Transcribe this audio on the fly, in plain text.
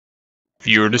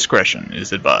Viewer discretion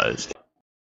is advised.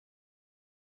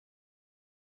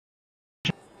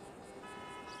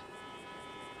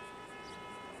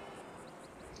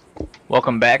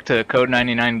 Welcome back to Code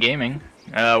 99 Gaming.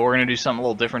 We're going to do something a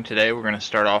little different today. We're going to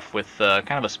start off with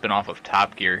kind of a spin-off of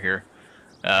Top Gear here.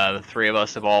 The three of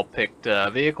us have all picked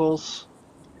vehicles,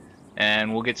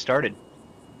 and we'll get started.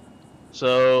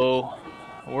 So,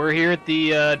 we're here at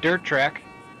the dirt track.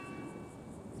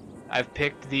 I've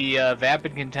picked the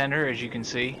Vapid Contender, as you can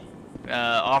see.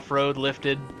 Off-road,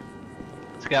 lifted.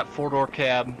 It's got four-door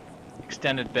cab,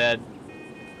 extended bed.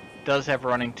 Does have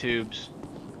running tubes.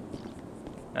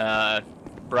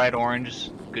 Bright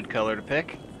orange, good color to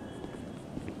pick.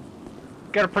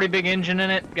 Got a pretty big engine in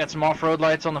it. Got some off-road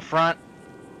lights on the front.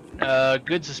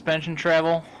 Good suspension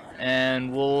travel,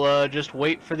 and we'll just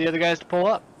wait for the other guys to pull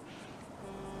up.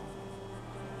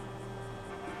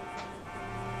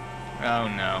 Oh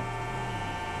no.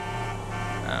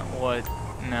 What?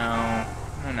 No.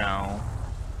 No.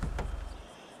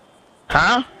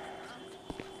 Huh?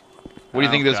 What do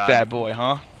you think of this God. bad boy,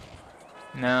 huh?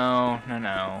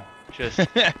 No. Just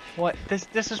what?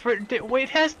 This is wait. It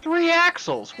has 3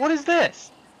 axles. What is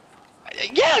this?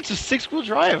 Yeah, it's a 6-wheel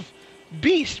drive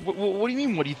beast. What do you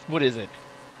mean? What is it?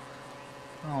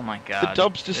 Oh my God. The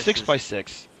Dub's to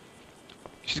 6x6.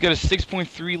 She's got a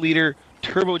 6.3 liter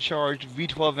turbocharged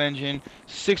V12 engine,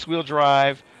 6-wheel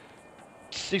drive,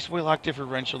 6-way lock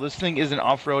differential. This thing is an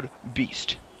off-road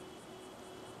beast.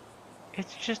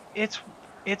 It's just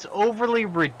it's overly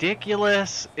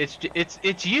ridiculous.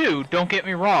 It's you. Don't get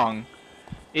me wrong.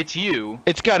 It's you.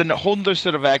 It's got a whole other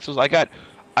set of axles. I got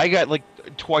like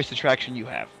twice the traction you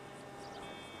have.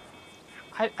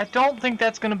 I don't think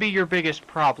that's going to be your biggest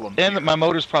problem. And my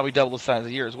motor's probably double the size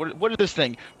of yours. What is this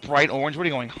thing? Bright orange? What are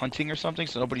you going hunting or something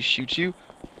so nobody shoots you?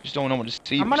 Just don't know when to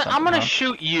see you. I'm gonna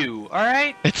shoot you. All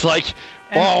right. It's like,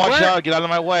 oh, watch out! Get out of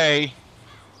my way!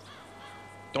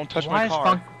 Don't touch my car.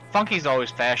 Why is Funky's always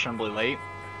fashionably late?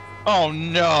 Oh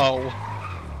no!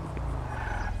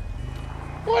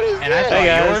 What is and this?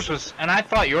 I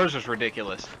thought yours was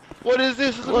ridiculous. What is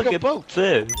this? This looks like a boat.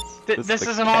 This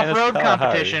is an off-road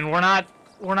competition. We're not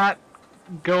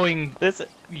going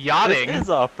yachting. This is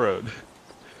off-road.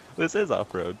 This is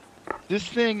off-road. This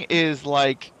thing is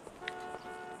like.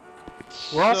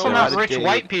 We're also not rich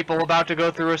white people about to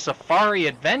go through a safari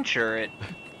adventure at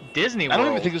Disney World. I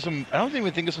don't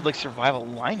even think this would like survive a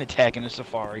line attack in a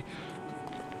safari.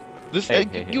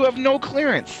 You have no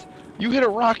clearance. You hit a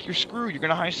rock, you're screwed. You're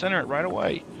gonna high center it right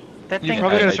away. That thing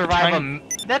couldn't survive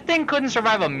that thing couldn't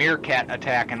survive a meerkat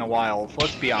attack in the wild.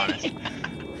 Let's be honest.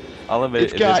 I'll admit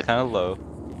it is kind of low.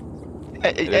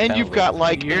 And you've got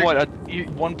like what a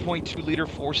 1.2 liter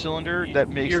 4-cylinder that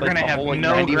makes you're like gonna a have whole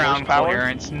no 90 ground horsepower.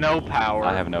 clearance, no power.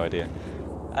 I have no idea.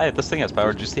 Hey, this thing has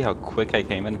power. Did you see how quick I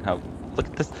came in? Look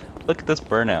at this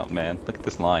burnout, man. Look at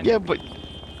this line. Yeah, but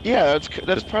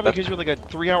that's probably because you're like a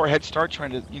 3-hour head start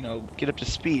trying to get up to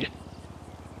speed.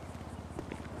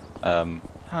 Oh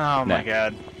my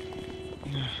God.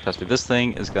 Trust me, this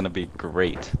thing is gonna be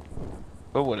great.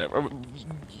 But whatever.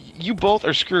 You both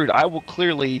are screwed. I will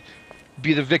clearly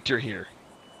be the victor here.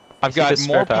 I've got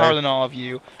more power than all of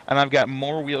you, and I've got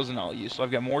more wheels than all of you. So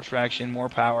I've got more traction, more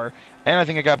power, and I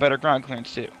think I got better ground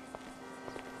clearance too.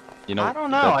 You know. I don't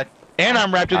know. And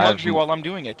I'm wrapped in luxury while I'm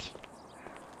doing it.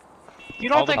 You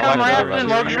don't think I'm wrapped in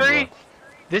luxury?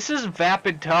 This is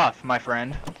Vapid Tough, my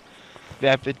friend.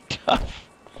 Vapid Tough.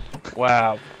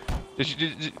 Wow. There's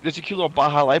a cute little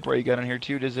Baja Light bar you got in here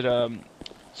too. Does it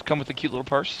come with a cute little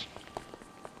purse?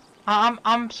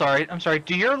 I'm sorry.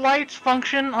 Do your lights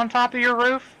function on top of your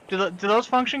roof? Do those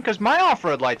function? Because my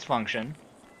off-road lights function.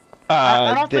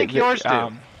 I don't think yours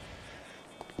do.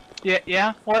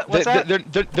 Yeah. What's that?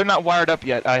 They're not wired up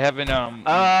yet. I haven't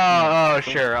Oh,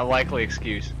 sure. A likely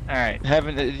excuse. All right.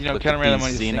 Haven't kind of ran the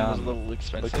money. This thing was a little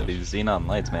expensive. Look at these xenon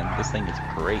lights, man. This thing is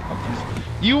great.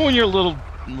 You and your little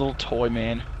toy,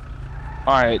 man.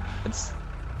 All right. It's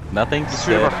nothing. Let's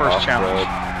do our first challenge.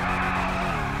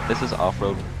 This is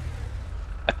off-road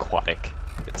aquatic.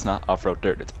 It's not off-road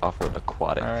dirt. It's off-road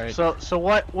aquatic. All right. So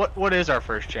what is our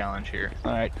first challenge here?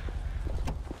 All right.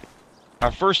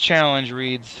 Our first challenge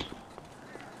reads: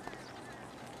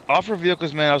 off-road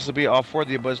vehicles may also be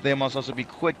off-worthy, but they must also be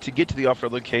quick to get to the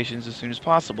off-road locations as soon as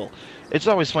possible. It's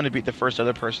always fun to beat the first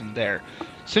other person there.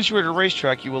 Since you're at a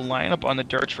racetrack, you will line up on the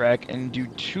dirt track and do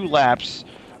 2 laps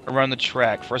around the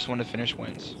track. First one to finish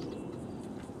wins.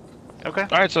 Okay.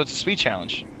 All right, so it's a speed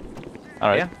challenge. All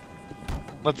right. Yeah.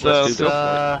 Let's go for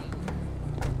it.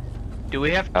 Do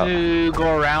we have to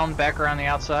go around, back around the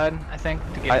outside, I think,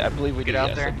 to get I believe we get do, out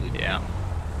yes, there? I believe Yeah.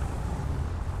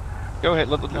 Go ahead.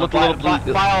 Let No, the little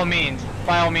blue by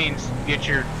all means, get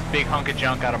your big hunk of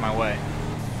junk out of my way.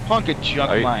 hunk of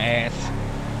junk Are you- my ass.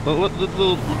 Let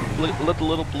the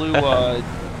little blue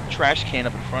trash can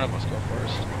up in front of us go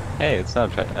first. Hey, it's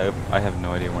not. I have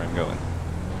no idea where I'm going.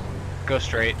 Go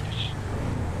straight.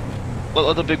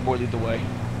 Let the big boy lead the way.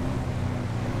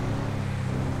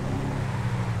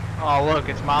 Oh, look,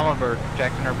 it's Mama Bird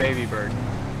protecting her baby bird.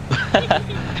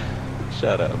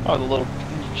 Shut up. Oh, the little.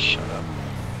 Shut up.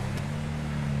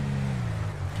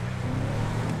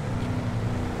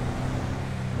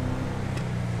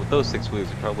 With those 6 wheels,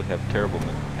 you probably have terrible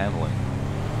handling,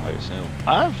 I assume.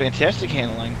 I have fantastic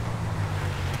handling.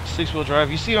 6-wheel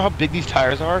drive. You see how big these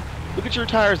tires are? Look at your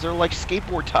tires. They're like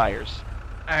skateboard tires.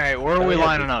 Alright, where are Oh, we yeah,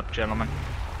 lining up, gentlemen?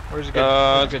 Where's a good,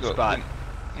 Let's good go- spot? we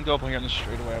can go up here on the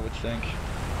straightaway, I would think.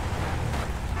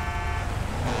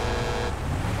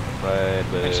 Right,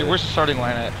 but Actually, where's the starting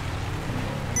line at?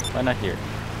 why not here?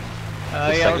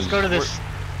 Yeah, second- let's go to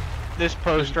this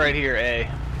post right here, A.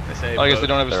 This A Oh, I guess they post.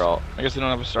 don't have a. They're all- I guess they don't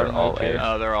have a starting all line. Okay. A.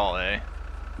 Oh, they're all A.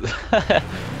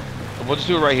 We'll just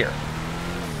do it right here.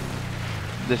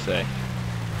 This A.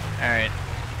 Alright.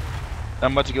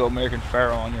 I'm about to go American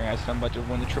Pharaoh on your ass. I'm about to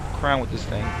win the Triple Crown with this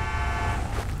thing.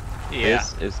 Yeah.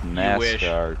 This is You wish.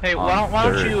 NASCAR. Hey, on why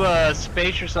don't dirt. you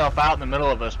space yourself out in the middle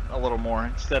of us a little more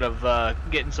instead of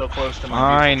getting so close to my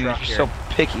Fine. beautiful You're truck so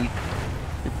here. picky.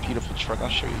 Your beautiful truck. I'll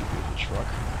show you your beautiful truck.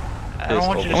 I don't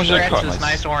want you I to want you to scratch cut this my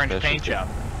nice orange paint specialty. job.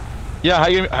 Yeah, how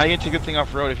you gonna take a thing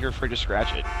off road if you're afraid to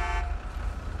scratch it?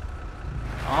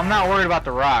 I'm not worried about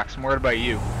the rocks. I'm worried about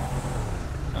you.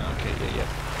 Okay, yeah.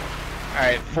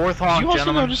 Alright, fourth honk, you also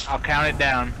gentlemen. notice- I'll count it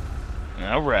down.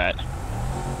 All right.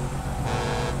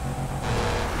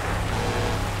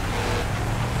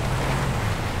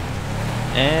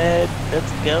 And let's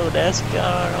go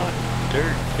NASCAR on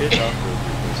dirt. Get off road.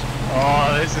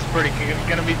 Oh, this is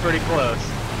gonna be pretty close.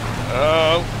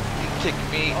 Oh, you took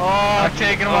me. Oh, I'm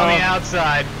taking him on the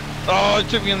outside. Oh, it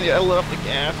took me on the. I let off the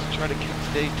gas. Trying to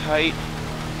stay tight.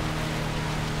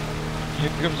 Here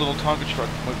comes a little Tonka truck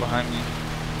right behind me.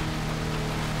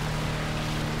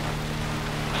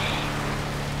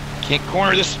 Can't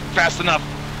corner this fast enough.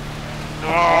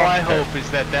 All I hope is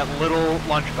that that little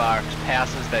lunchbox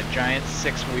passes that giant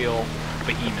six-wheel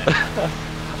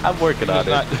behemoth. I'm working on It's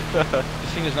it. not-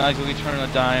 This thing is not exactly turning a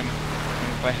dime.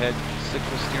 If I had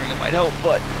 6-wheel steering, it might help,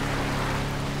 but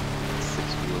 6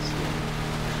 wheels.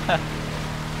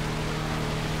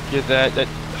 get that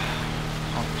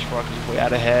Tonka truck is way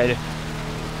out ahead.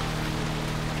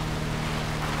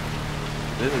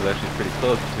 This is actually pretty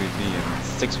close between me and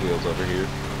 6 wheels over here.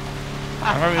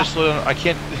 I'm having to slow down. I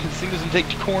can't. This thing doesn't take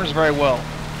corners very well.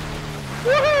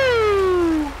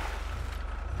 Woohoo!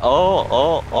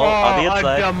 Oh, on the a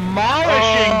inside.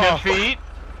 demolishing Oh. defeat. Here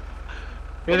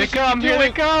What they is he come, here they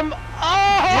doing? come.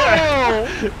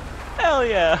 Oh! Hell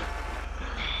yeah.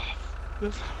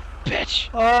 Bitch.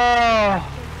 Oh!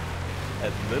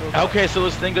 That little Okay, so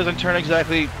this thing doesn't turn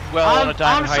exactly well on a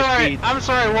dime at high sorry. speed. I'm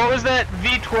sorry. What was that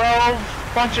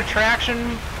V12 bunch of traction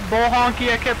bull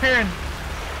honky I kept hearing?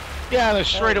 Yeah, the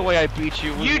straight away I beat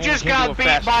you. You when just we came to got a beat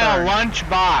fast by turn. a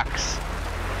lunchbox.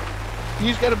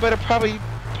 He's got a better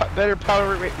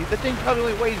power rate. The thing probably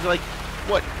only weighs like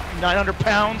what, 900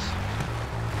 pounds.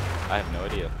 I have no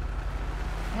idea.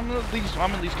 I'm at least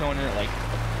going in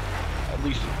at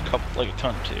least a couple, like a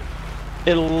ton or two.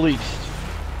 At least.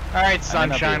 All right, I may not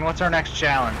sunshine. be- What's our next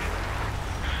challenge?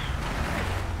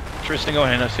 Tristan, go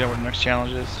ahead and let's see what the next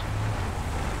challenge is.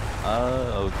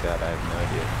 Oh god, I have no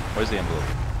idea. Where's the envelope?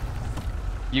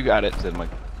 You got it. Is it in my...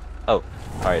 Oh,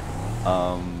 alright.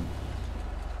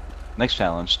 Next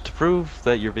challenge. To prove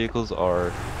that your vehicles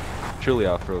are truly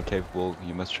off-road capable,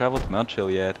 you must travel to Mount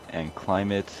Chiliad and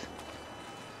climb it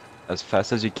as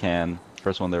fast as you can.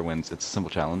 First one there wins. It's a simple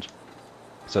challenge.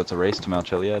 So it's a race to Mount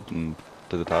Chiliad and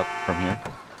to the top from here.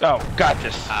 Oh, got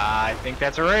this. I think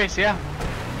that's a race. Yeah.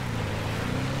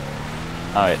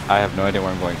 Alright, I have no idea where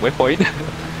I'm going. Waypoint!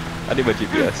 I need my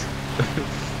GPS.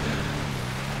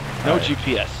 No Alright,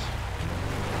 GPS.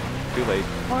 Too late.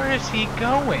 Where is he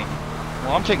going?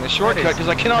 Well, I'm taking the shortcut is because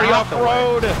I can already not the way.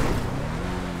 off-road.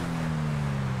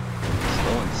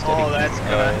 Slow and steady. Oh, that's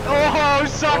good. Oh,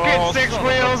 suck Oh, it, six son of a-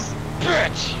 wheels.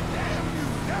 Bitch.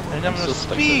 And I'm still gonna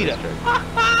stuck to speed. this track.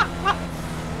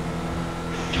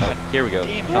 God Here we go.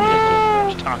 damn Come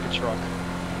here. it. Tonka truck.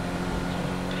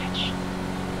 Bitch.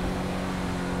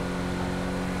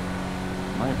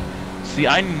 My- See,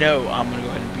 I know I'm gonna go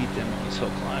ahead and beat them on this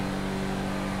hill climb.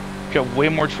 Got way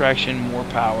more traction, more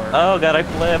power. Oh god, I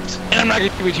flipped. And I'm not going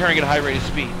to be turning at high rate of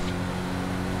speeds.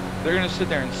 They're going to sit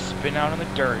there and spin out in the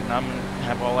dirt, and I'm going to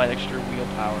have all that extra wheel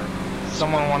power.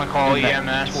 Someone want to call And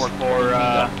that EMS torque for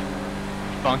up.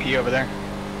 Funky over there?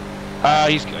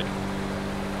 He's good.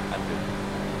 I'm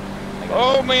good. I got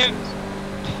Oh some man! issues.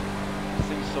 This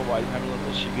thing's so wide, I'm having a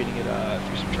little issue getting it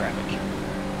through some traffic.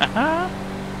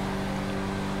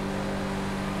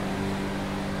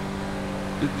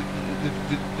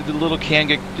 Did the little can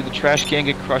get, did the trash can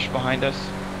get crushed behind us?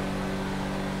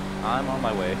 I'm on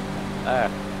my way.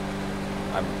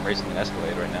 I'm racing an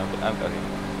Escalade right now, but I'm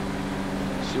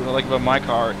okay. See what I like about my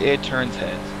car? It turns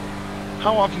heads.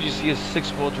 How often do you see a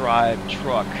 6-wheel drive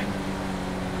truck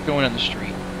going on the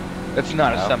street? That's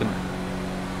not a How semi.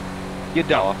 You How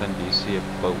don't. often do you see a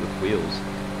boat with wheels?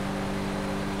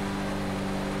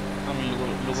 I mean,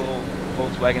 your little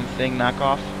Volkswagen thing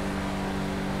knockoff.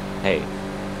 Hey,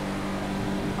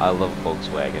 I love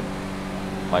Volkswagen.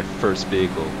 My first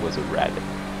vehicle was a Rabbit.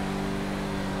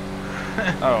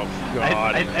 Oh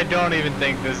God. I don't even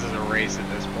think this is a race at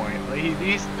this point. Like,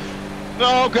 he's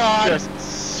Oh God. just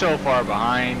so far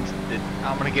behind that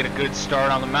I'm gonna get a good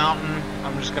start on the mountain.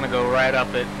 I'm just gonna go right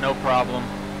up it, no problem.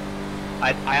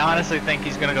 I honestly think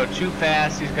he's gonna go too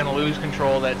fast. He's gonna lose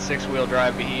control of that 6-wheel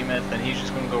drive behemoth, and he's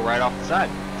just gonna go right off the side.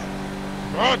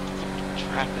 Oh,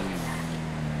 traffic.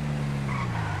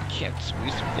 Can't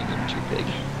squeeze some things that are too big.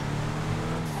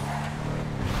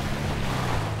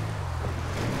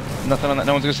 Nothing on that.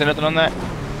 No one's gonna say nothing on that.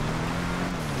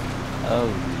 Oh,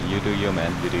 you do you,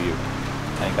 man. You do you.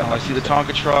 I ain't got Oh, I much see to the say.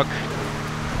 Tonka truck.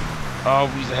 Oh,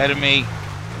 he's ahead of me.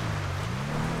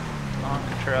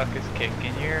 Tonka truck is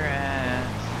kicking your ass.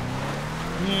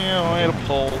 Yeah, I had a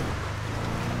pole.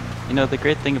 You know, the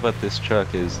great thing about this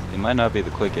truck is it might not be the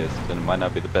quickest, and it might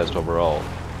not be the best overall.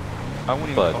 I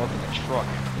wouldn't even But- call it a truck.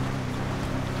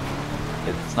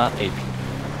 It's not a...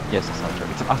 Yes, it's not a truck.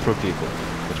 It's an off-road vehicle,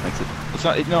 which makes it... It's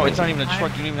not. No, it's not even a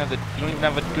truck. You don't even have the. You don't even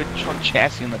have a good truck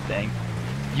chassis on the thing.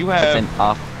 You have. It's an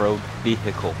off-road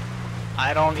vehicle.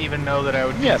 I don't even know that I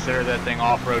would Yeah. consider that thing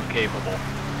off-road capable.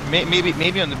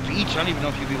 Maybe on the beach. I don't even know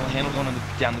if you'd be able to handle going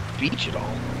down the beach at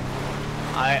all.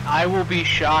 I will be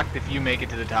shocked if you make it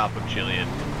to the top of Chiliad.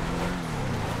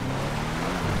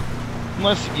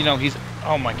 Unless he's.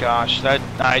 Oh my gosh, that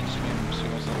I just made a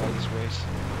mistake myself out of this race.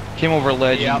 Came over a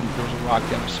ledge Yep. and there was a rock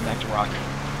down, smacked a rock.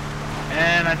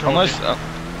 And I told Unless you.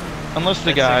 unless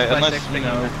the That guy, 6x6 unless thing.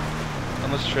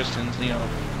 unless Tristan's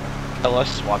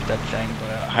LS swapped that thing, but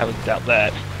I highly doubt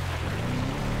that.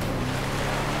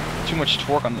 Too much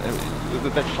torque on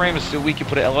that frame is so weak. You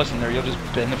put an LS in there, you'll just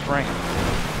bend the frame.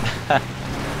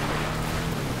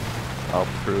 I'll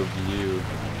prove you.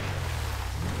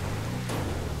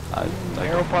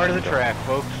 Narrow part of the track,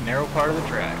 folks. Narrow part of the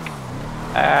track.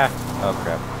 Ah! Oh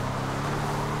crap.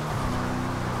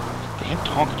 Damn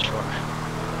Tonka truck.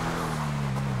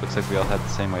 Looks like we all had the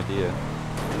same idea.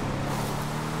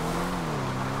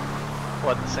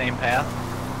 What, the same path?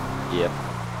 Yep.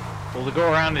 Well, to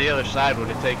go around to the other side would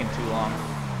have taken too long.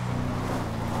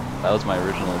 That was my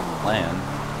original plan.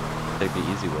 Take the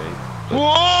easy way. But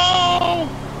Whoa!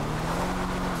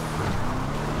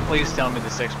 Please tell me the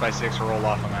 6x6 rolled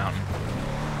off a mountain.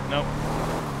 Nope.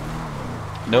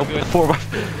 nope, Good.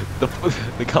 the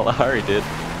 4x... the Kalahari did.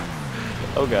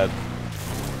 Oh god.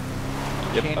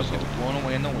 Yep, Can just okay. gets blown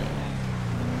away in the wind.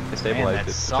 I Man, stabilized that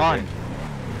it. sun. It's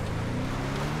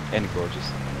okay. And gorgeous.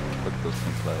 Look at those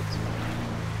pink clouds.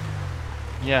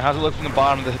 Yeah, how's it look from the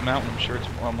bottom of the mountain? I'm sure it's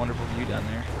a wonderful view down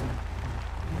there.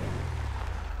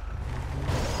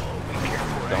 Be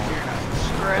careful right Don't- here, not to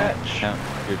Don't scratch. count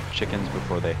your chickens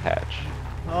before they hatch.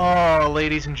 Oh,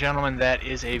 ladies and gentlemen, that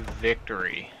is a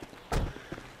victory.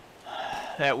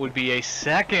 That would be a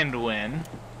second win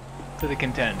to the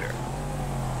contender.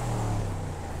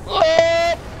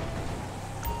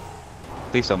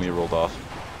 Please tell me you rolled off.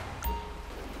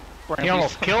 He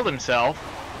almost killed himself.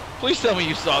 Please tell me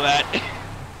you saw that.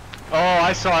 Oh,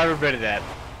 I saw every bit of that.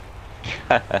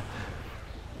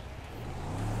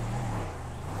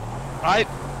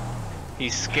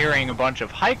 He's scaring a bunch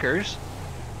of hikers.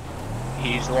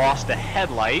 He's lost a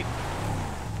headlight.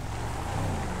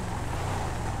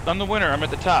 I'm the winner. I'm at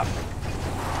the top.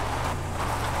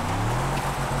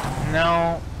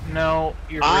 No,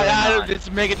 you're really not.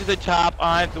 Let's make it to the top.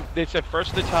 They said first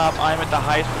to the top. I'm at the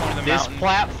highest point of the This mountain.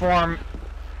 platform,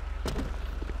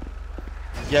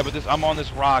 Yeah, but I'm on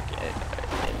this rock.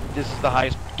 This is the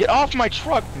highest. Get off my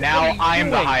truck. now What are you I am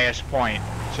the doing? highest point,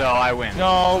 so I win.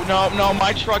 No.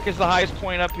 My truck is the highest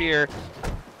point up here.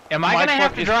 Am I my gonna have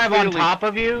truck to is drive on clearly- top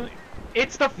of you?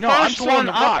 It's the No, I'm first still on one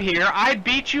the up rock. here. I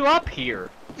beat you up here.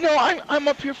 No, I'm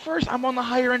up here first. I'm on the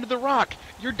higher end of the rock.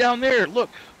 You're down there. Look,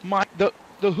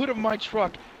 the hood of my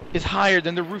truck is higher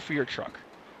than the roof of your truck.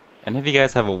 And if you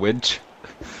guys have a winch,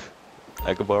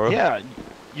 I could borrow. Yeah.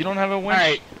 You don't have a winch?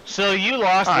 Alright, so you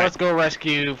lost. All right. Let's go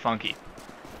rescue Funky.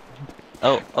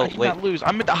 Oh, I did wait. not lose.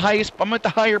 I'm at the highest. I'm at the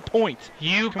higher point.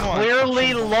 You Come on.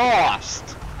 clearly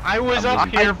lost. I was I'm up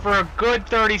losing. here for a good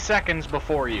 30 seconds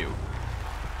before you.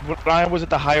 But I was at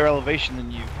the higher elevation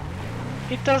than you.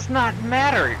 It does not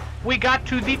matter. We got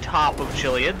to the top of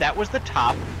Chiliad. That was the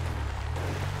top.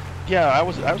 Yeah, I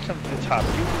was coming to the top.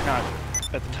 You were not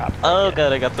at the top. Oh yet.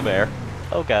 god, I got some air.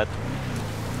 Oh god.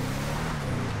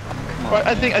 Come on, But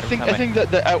I man, think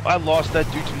that I lost that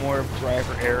due to more of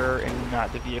driver error and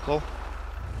not the vehicle.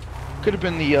 Could have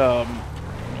been the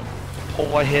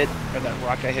pole I hit or that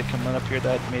rock I hit coming up here.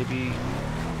 That maybe.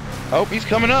 Oh, he's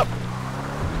coming up.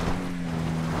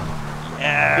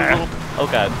 Yeah. Oh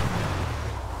god.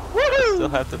 Woohoo! Still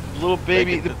have to. Little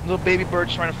baby, Make it the little baby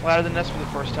bird's trying to fly out of the nest for the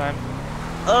first time.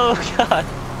 Oh god.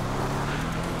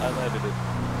 I landed it.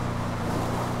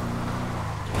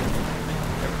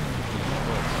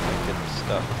 Get the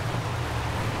stuff.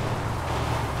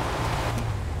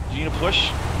 Do you need a push?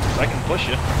 'Cause I can push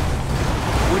you.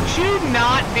 Would you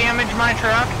not damage my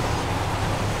truck?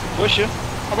 Push you.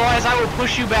 Otherwise, I would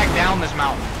push you back down this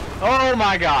mountain. Oh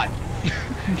my god.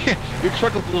 Your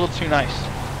truck looks a little too nice.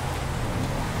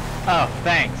 Oh,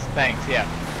 thanks, yeah.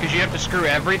 Because you have to screw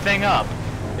everything up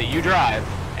that you drive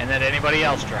and that anybody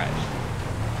else drives.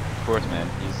 Of course, man.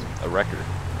 He's a wrecker.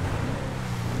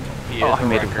 He Oh, is I a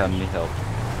made him record. come. Need help.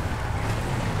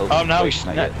 Oh, now wait, he's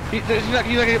not not. yet. He's not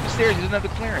gonna get up the stairs. He doesn't have the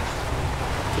clearance.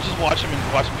 Let's just watch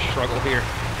him struggle here.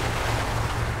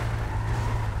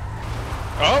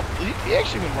 Oh, he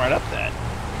actually went right up that.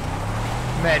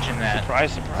 Imagine that.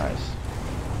 Surprise, surprise.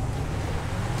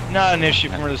 Not an issue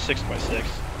from the 6x6.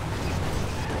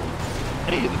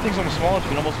 Hey, the thing's almost small enough, you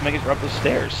can almost make it up the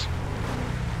stairs.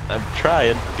 I'm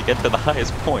trying to get to the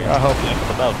highest point. I hope of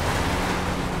the mountain.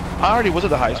 I already was at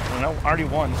the highest point. I already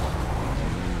won.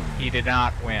 He did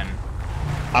not win.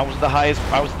 I was the highest.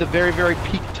 I was at the very, very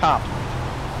peak top.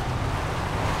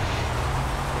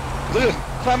 Look at this.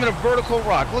 Climbing a vertical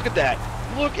rock. Look at that.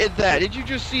 Look at that. Did you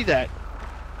just see that?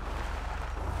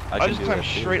 I can just do climbed that,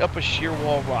 too. straight up a sheer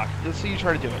wall rock. Let's see you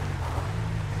try to do it.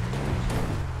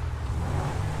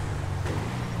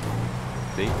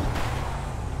 See?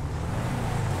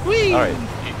 Whee! Alright.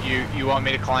 You want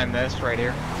me to climb this right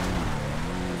here?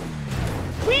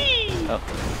 Whee! Oh.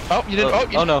 Oh, you did. Oh,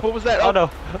 you, oh no. What was that? Oh no.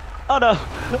 Oh no.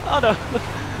 Oh no.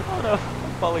 Oh no. I'm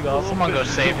falling off. Someone go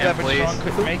save him, Evan please. Strong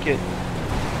couldn't make it.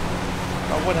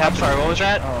 Oh, what I'm happened? sorry, what was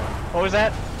that? Oh. What was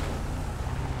that?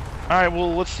 Alright,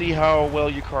 well, let's see how well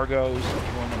your car goes if you're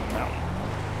going on the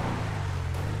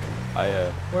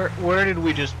mountain. Where did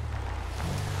we just...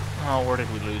 Oh, where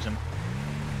did we lose him?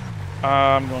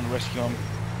 I'm going to rescue him.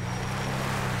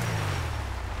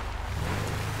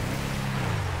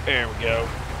 There we go.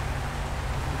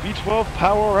 V12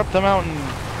 power up the mountain.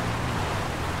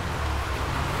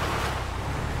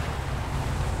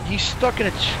 He's stuck in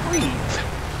a tree.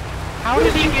 How What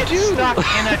did did he you get do? stuck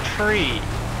in a tree?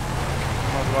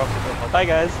 Bye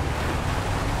guys.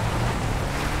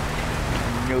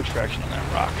 No traction on that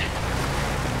rock.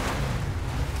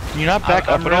 Can you not back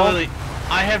up I'm at all? really,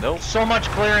 I have Nope. so much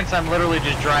clearance, I'm literally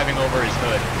just driving over his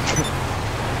hood.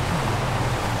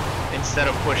 Instead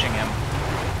of pushing him.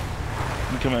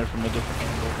 I'm coming at it from a different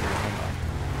angle here.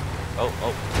 Hold on.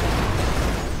 Oh.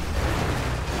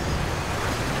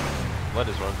 What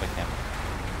is wrong with my camera?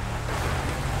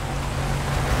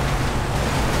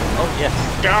 Oh yes.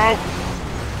 Go!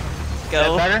 Is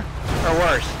that better? Or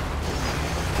worse?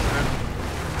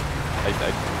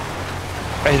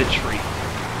 I hit a tree.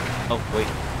 Oh wait.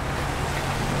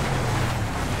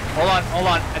 Hold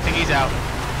on. I think he's out.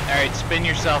 Alright, spin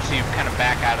yourself so you kind of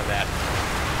back out of that.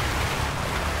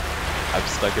 I'm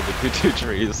stuck in between two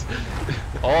trees.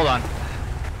 Hold on.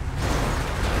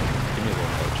 Give me a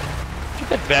little coach. Get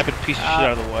that vapid piece of shit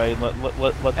out of the way and let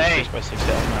the Hey. 6x6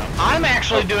 down out. I'm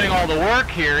actually doing all the work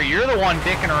here. You're the one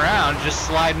dicking around, just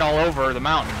sliding all over the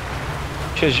mountain.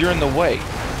 Because you're in the way.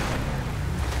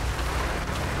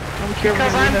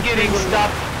 Because I'm getting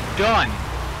stuff done.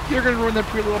 You're gonna ruin that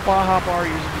pretty little Baja bar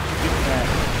if you keep doing that.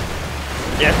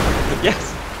 Yes. Yes.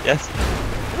 Yes.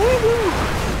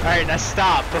 Alright, now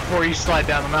stop before you slide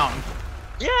down the mountain.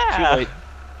 Yeah. Too late.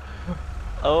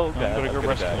 Oh god. I'm gonna go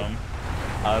rescue die. him.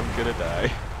 I'm gonna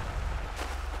die.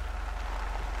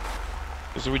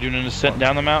 So we doing an ascent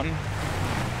down the mountain?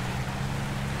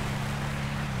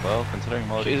 Well, considering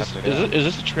I'm already halfway down. Is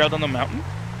this a trail down the mountain?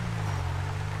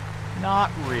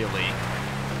 Not really.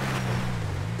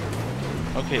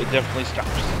 Okay, it definitely stops.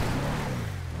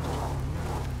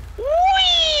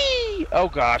 Whee! Oh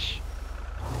gosh.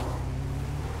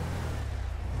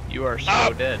 You are so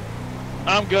Up. dead.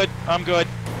 I'm good. I'm good.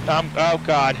 Oh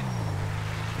God.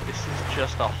 This is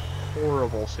just a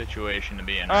horrible situation to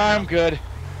be in. I'm good.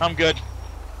 I'm good.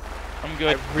 I'm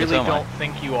good. I really Yes, am I. don't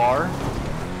think you are.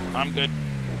 I'm good.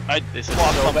 This is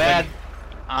lost so something. bad.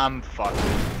 I'm fucked.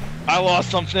 I lost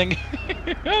something.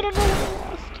 I don't know what I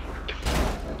lost.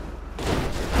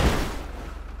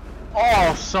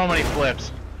 Oh, so many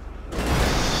flips.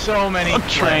 So many A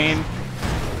flips. train.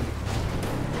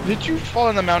 Did you fall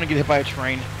in the mountain and get hit by a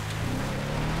train?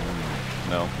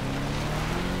 No.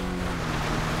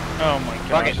 Oh my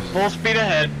Fuck gosh. it. Full speed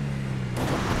ahead.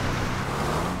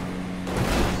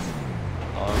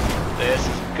 This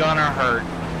is gonna hurt.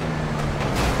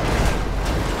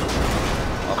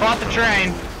 Caught the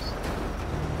train.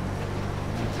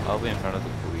 I'll be in front of the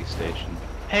police station.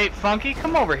 Hey, Funky,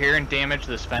 come over here and damage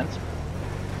this fence.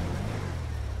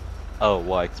 Oh,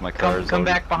 why? 'Cause my car is Come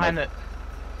already- back behind the...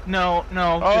 No,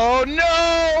 no. Oh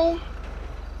no!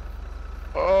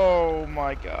 Oh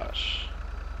my gosh.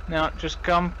 No, just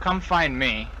come find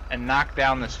me and knock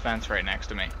down this fence right next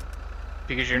to me.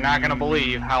 Because you're not gonna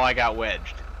believe how I got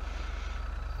wedged.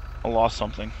 I lost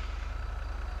something.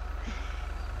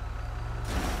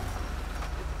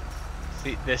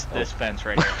 See, this fence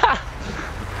right here.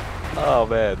 Oh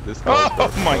man, this car is Oh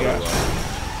going my so gosh. well.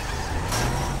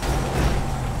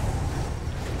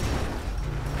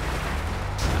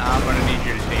 I'm gonna need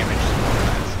you to damage some more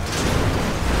fence.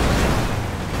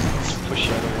 Push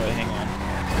it out of the way. Hang on.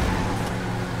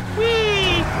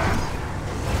 Whee!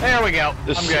 There we go.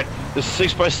 I'm good. The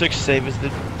 6x6 saves the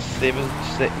the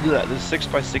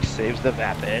 6x6 saves the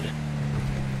vapid.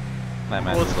 That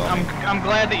man Well, is on me. I'm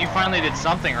glad that you finally did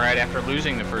something right after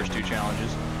losing the first two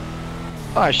challenges.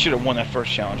 I should have won that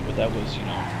first challenge, but that was, you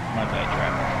know, my bad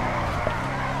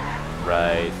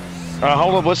Right. crap.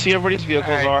 Hold up. Let's see what everybody's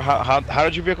vehicles Alright. are. How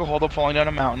did your vehicle hold up falling down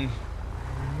a mountain?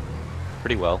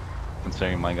 Pretty well,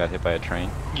 considering mine got hit by a train.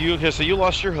 So you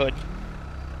lost your hood.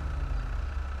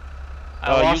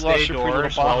 I you lost lost a your door pretty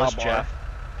as little well as Baja bar.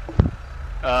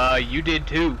 Jeff. You did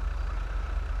too.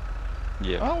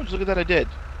 Yeah. Oh, look at that! I did.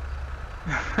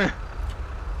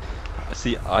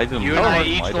 See, I didn't. You and I lower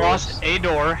each my lost doors. a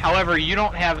door. However, you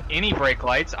don't have any brake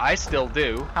lights. I still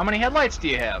do. How many headlights do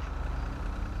you have?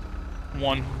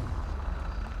 One.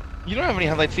 You don't have any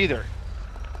headlights either.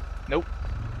 Nope.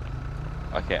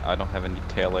 Okay, I don't have any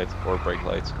taillights or brake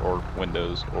lights or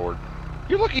windows or.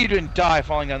 You're lucky you didn't die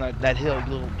falling down that hill,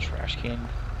 you little trash can.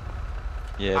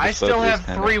 Yeah. I this still boat is have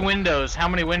kinda- 3 windows. How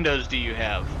many windows do you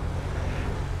have?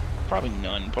 Probably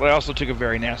none, but I also took a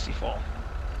very nasty fall.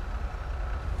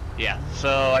 Yeah.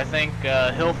 So I think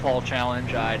hill fall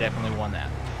challenge. I definitely won that.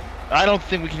 I don't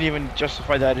think we can even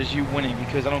justify that as you winning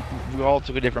because we all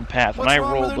took a different path. What's and I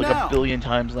wrong with rolled her like now? a billion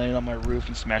times, landing on my roof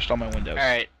and smashed all my windows. All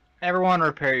right. Everyone,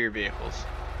 repair your vehicles.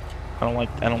 I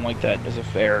don't like that as a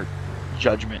fair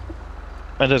judgment.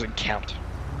 That doesn't count.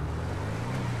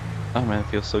 Oh man, it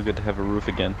feels so good to have a roof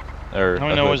again. Or All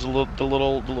I a know hood. is the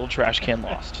little trash can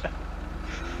lost.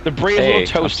 The brave Hey,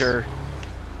 little toaster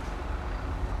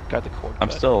got the cord. I'm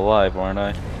cut. still alive, aren't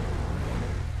I?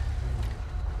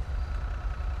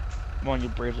 Come on, you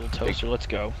brave little toaster. Let's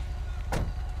go.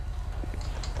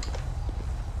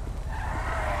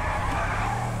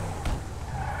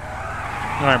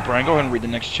 All right, Brian, go ahead and read the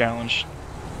next challenge.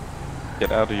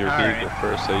 Get out of your All vehicle right.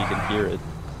 first so you can hear it.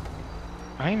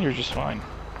 I think you're just fine.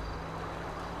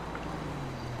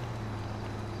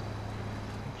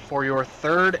 For your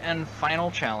third and final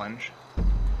challenge.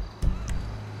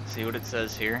 See what it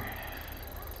says here.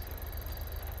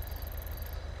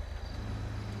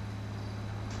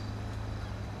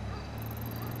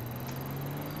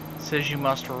 It says you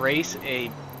must race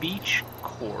a beach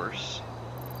course.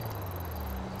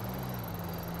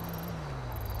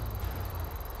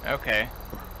 Okay.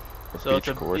 So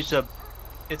beach course.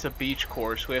 it's a beach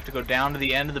course. We have to go down to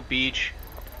the end of the beach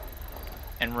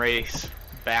and race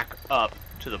back up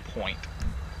to the point.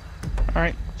 All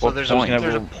right. So What there's point?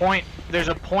 there's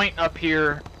a point up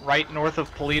here right north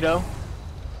of Polito,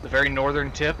 the very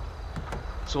northern tip.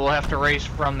 So we'll have to race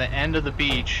from the end of the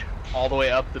beach all the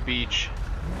way up the beach.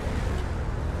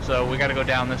 So we got to go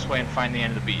down this way and find the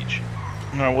end of the beach.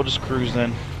 All right, we'll just cruise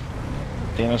then.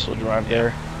 Dennis will drive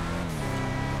there.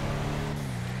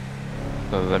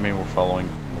 So does that mean we're following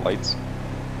lights?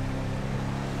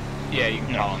 Yeah, you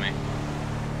can No. follow me.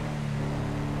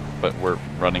 But we're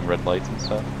running red lights and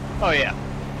stuff? Oh yeah,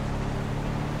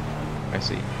 I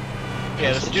see.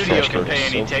 yeah. The This studio trash can cart pay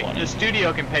is any so funny. the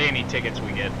studio can pay any tickets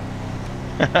we get.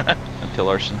 Until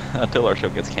our show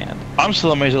gets canned. I'm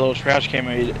still amazed the little trash can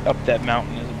made it up that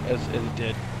mountain as it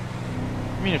did.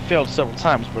 I mean, it failed several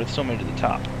times, but it still made it to the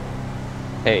top.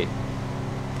 Hey.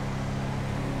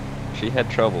 She had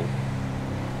trouble.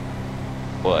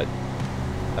 but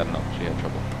I don't know. She had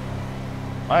trouble.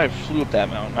 I flew up that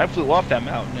mountain. I flew off that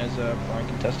mountain, as Brian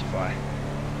can testify.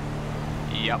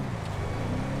 Yep.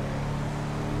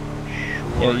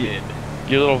 Yeah, Sure you- did.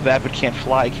 Your little Vapid can't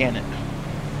fly, can it?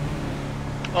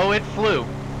 Oh, it flew.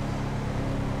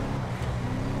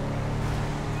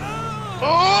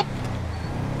 Oh!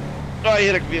 I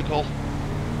hit a vehicle.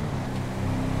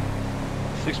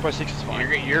 6x6 is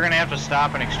fine. You're gonna have to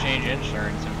stop and exchange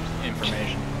insurance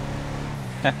information.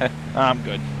 I'm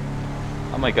good.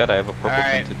 Oh my god, I have a purple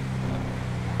Alright.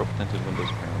 tinted windows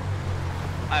apparently.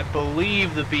 I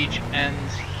believe the beach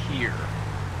ends here.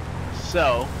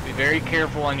 So, be very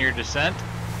careful on your descent.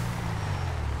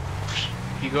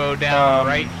 If you go down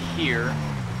right here,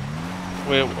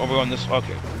 Wait, are we going this?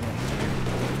 Okay.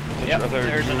 Yep,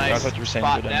 there's a I nice thought you were saying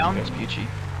spot go down. down. That's peachy.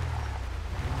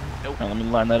 Nope. Now let me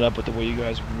line that up with the way you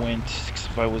guys went. 'Cause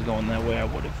if I was going that way, I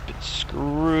would have been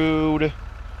screwed.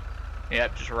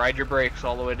 Yep, just ride your brakes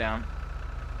all the way down.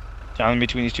 Down in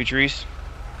between these two trees.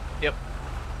 Just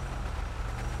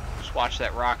watch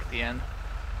that rock at the end.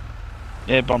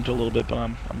 Yeah, it bumped a little bit, but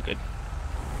I'm good.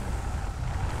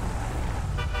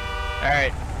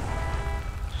 Alright,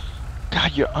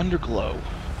 God, your underglow.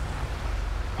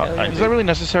 Hell yeah, Is dude. that really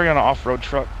necessary on an off-road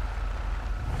truck?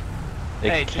 It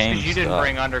hey, just came because you didn't stuck.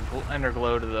 bring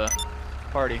underglow to the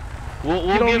party. We'll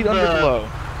You don't give need underglow.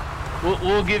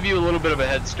 We'll give you a little bit of a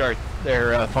head start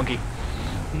there, Funky.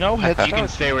 No head You can start.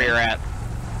 stay where you're at.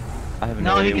 I have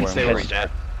No, no he idea can where stay I'm where going. he's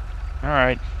at. All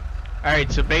right.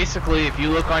 Alright, so basically, if you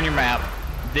look on your map,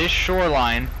 this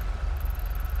shoreline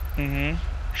Mm-hmm.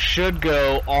 should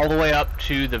go all the way up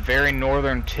to the very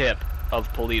northern tip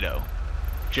of Polito.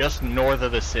 Just north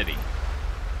of the city.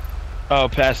 Oh,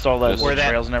 past all those Just- Where that-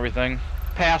 trails and everything.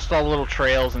 Past all the little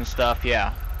trails and stuff,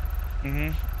 yeah.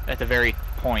 Mm-hmm. At the very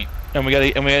point. And we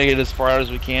gotta get as far out as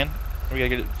we can. We gotta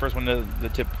get it first one to the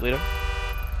tip of Toledo.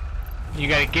 You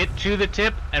gotta get to the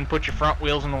tip and put your front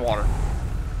wheels in the water.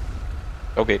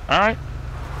 Okay. All right.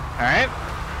 Alright?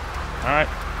 All right.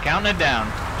 Counting it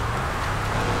down.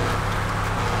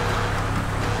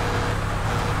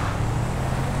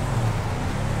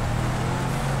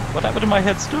 What happened to my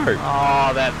head start?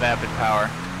 Oh, that vapid power.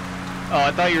 Oh,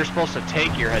 I thought you were supposed to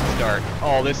take your head start.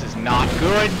 Oh, this is not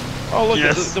good. Oh, look,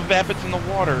 Yes. the Vapid's in the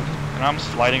water, and I'm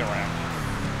sliding around.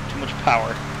 Too much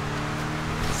power.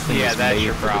 This thing Yeah, is that's made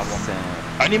your for the problem. sand.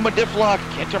 I need my diff lock.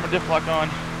 Can't turn my diff lock on.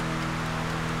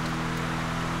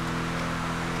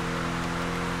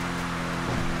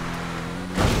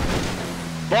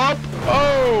 Bump!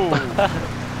 Oh!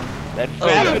 That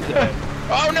Vapid.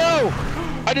 Oh no!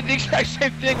 I did the exact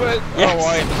same thing, but Yes. oh,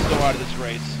 I am so out of this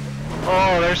race.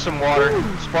 Oh, there's some water.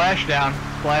 Splash down.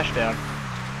 Splash down.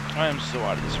 I am so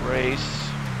out of this race.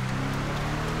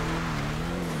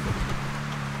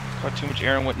 Caught too much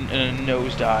air and went in a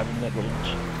nosedive in that little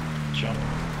jump.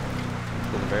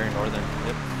 To the very northern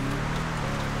tip.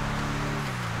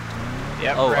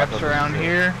 Yep, Oh, I wraps thought this around was it.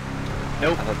 here.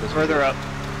 Nope, I thought this was further it. up.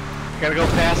 Gotta go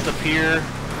past the pier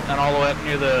and all the way up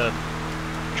near the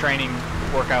training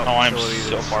workout Oh, I'm facility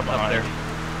so that's far up behind. there.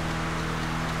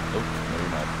 Oh, no,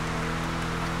 you're not.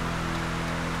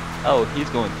 Oh, he's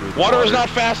going through the Water is not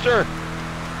faster!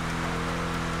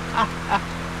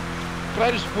 But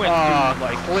I just went through,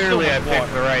 like, Clearly so I much picked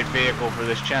water. the right vehicle for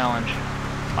this challenge.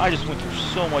 I just went through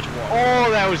so much water. Oh,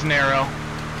 that was narrow.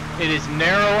 It is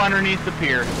narrow underneath the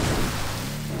pier.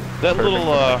 That Perfect little, for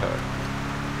my car.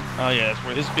 oh yeah, that's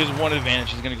where this is one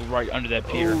advantage. He's gonna go right under that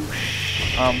pier. Oh,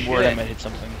 shit. I'm worried I might hit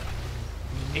something.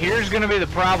 Here's gonna be the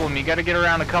problem. You gotta get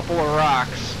around a couple of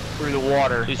rocks through the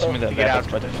water Please tell me that to get out Vapid's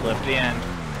about to flip. to the end.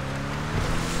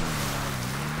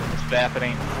 This Vapid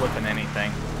ain't flipping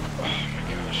anything. Oh my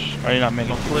gosh. I did not make it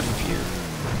Don't through flip. the pier.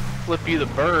 Flip you the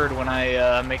bird when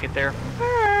I make it there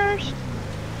first.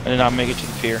 I did not make it to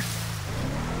the pier.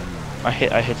 I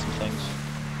hit some things.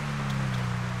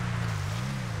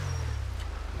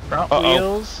 Front Uh-oh.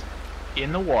 wheels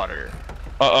in the water.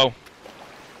 Uh-oh.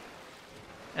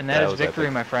 And that That is was victory,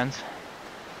 epic. my friends.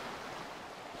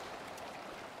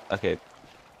 Okay.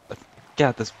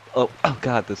 God, this. Oh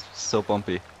God, this is so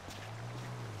bumpy.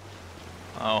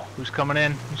 Oh, who's coming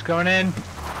in? Who's coming in?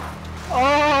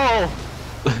 Oh!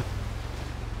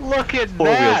 Look at Four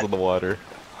that! wheels in the water.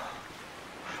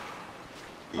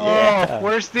 Oh,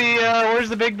 where's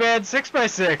the big bad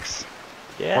 6x6?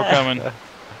 Yeah. We're coming.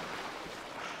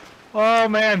 Oh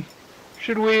man,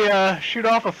 should we shoot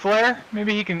off a flare?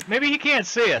 Maybe he can't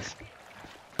see us.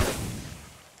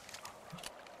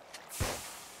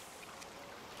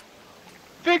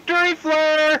 Victory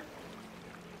flare!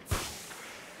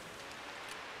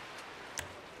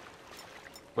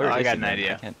 Where Oh, I is got he, an man?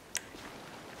 idea. I can't-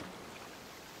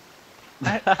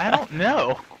 I don't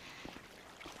know.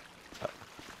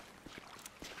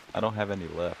 I don't have any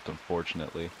left,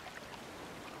 unfortunately.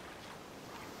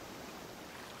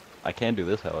 I can do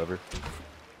this, however.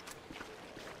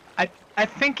 I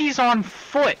think he's on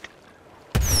foot.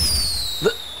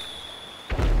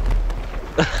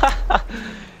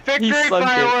 Victory sunk it.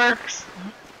 fireworks.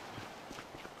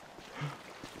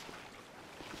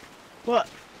 What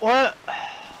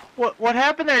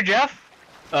happened there, Jeff?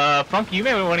 Funky, you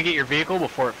may want to get your vehicle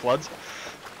before it floods.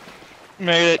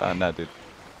 Made it. No, dude.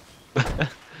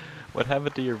 What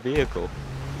happened to your vehicle?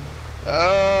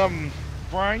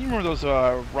 Brian, you remember those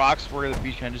rocks where the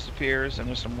beach kind of disappears and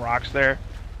there's some rocks there?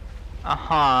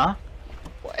 Uh-huh.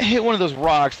 I hit one of those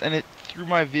rocks and it threw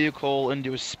my vehicle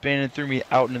into a spin and threw me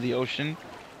out into the ocean,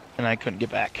 and I couldn't get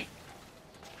back.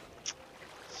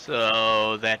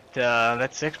 So that's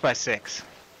 6x6.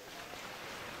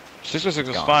 6x6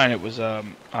 was Gone. fine. It was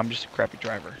I'm just a crappy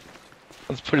driver.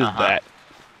 Let's put it at that.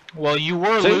 Well, you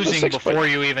were So it was a losing 6x6. before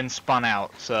you even spun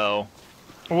out, so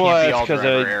Well, can't be that's all because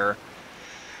driver error.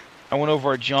 I went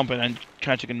over a jump and I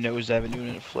kind of took a nosedive into it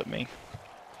and it flipped me.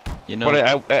 You know, But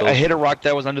I those- hit a rock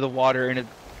that was under the water and it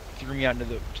threw me out into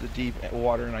the deep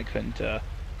water and I couldn't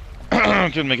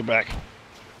couldn't make it back.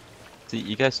 See,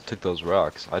 you guys took those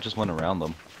rocks. I just went around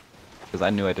them. Because I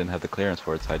knew I didn't have the clearance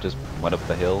for it, so I just went up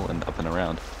the hill and up and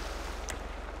around.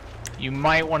 You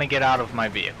might want to get out of my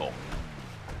vehicle.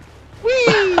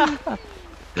 I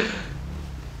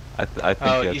think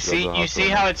Oh, have you to go to the see hospital.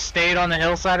 how it stayed on the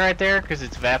hillside right there? Because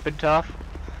it's vapid tough.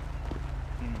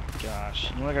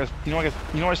 Gosh, you know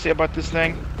what I say about this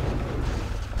thing?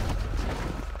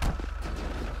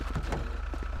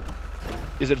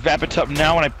 Is it vapid up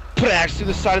now when I put an axe through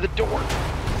the side of the door?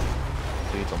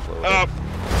 Please don't blow it Up. up.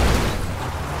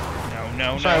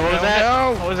 No, Sorry, what was that?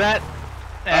 no. What was that?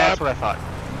 That's what I thought.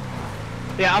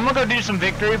 Yeah, I'm gonna go do some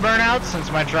victory burnouts since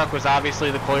my truck was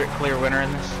obviously the clear winner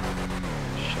in this.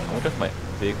 I wonder if my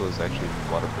vehicle is actually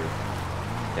waterproof.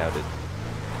 Doubt it.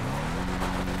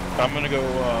 I'm gonna go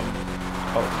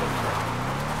call it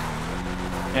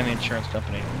and the insurance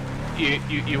company.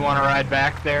 You want to ride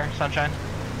back there, Sunshine?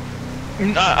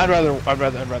 I'd rather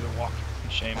walk in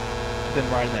shame than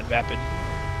ride in that vapid.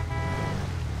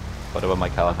 What about my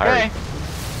Kalahari? Okay.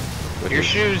 With Your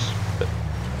his- shoes.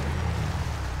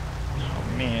 Oh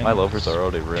man. My loafers are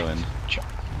already ruined.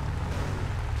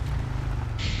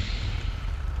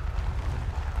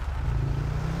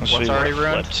 What's already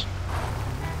ruined? Flipped.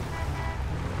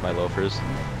 My loafers.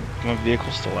 My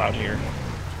vehicle's still out here.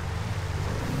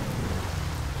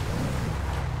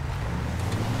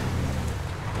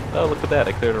 Oh, look at that!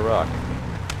 I cleared a rock.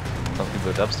 Something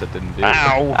the dubstep didn't do.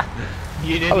 Ow!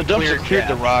 You didn't Oh, the clear dumpster cleared the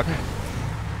Jeff. rock.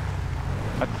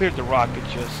 I cleared the rock. It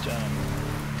just Yeah,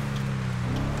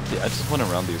 I just went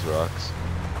around these rocks.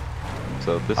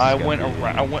 So this is I gonna went be...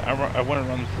 around. I went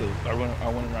around through. I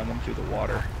went around them through the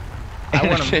water. I And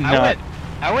went, it did I not went,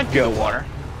 I went through go the water.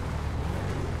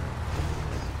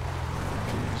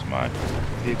 Is my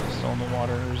vehicle still in the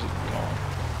water, or is it gone?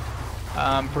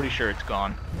 I'm pretty sure it's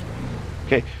gone.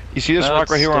 Okay, you see this No, rock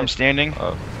it's right here where still- I'm standing?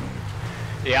 Oh,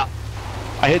 Yeah.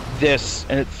 I hit this,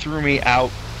 and it threw me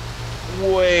out,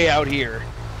 way out here.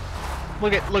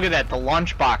 Look at that. The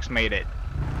lunchbox made it.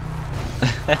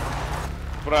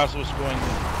 But I also was going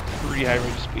pretty high rate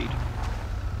of speed.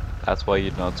 that's why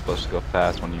you're not supposed to go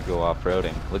fast when you go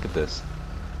off-roading. Look at this.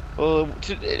 Well,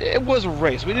 it was a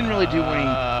race. We didn't really do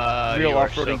any real you are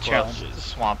off-roading so close to challenges.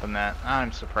 Swamping that.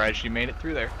 I'm surprised you made it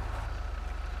through there.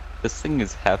 This thing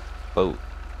is half boat.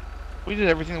 We did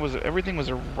everything was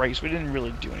a race. We didn't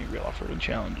really do any real off-roading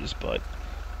challenges, but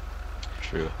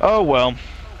True. oh well.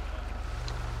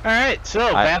 All right,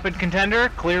 so Vapid Contender,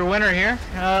 clear winner here.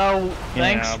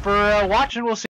 Thanks Yeah. for watching. We'll see.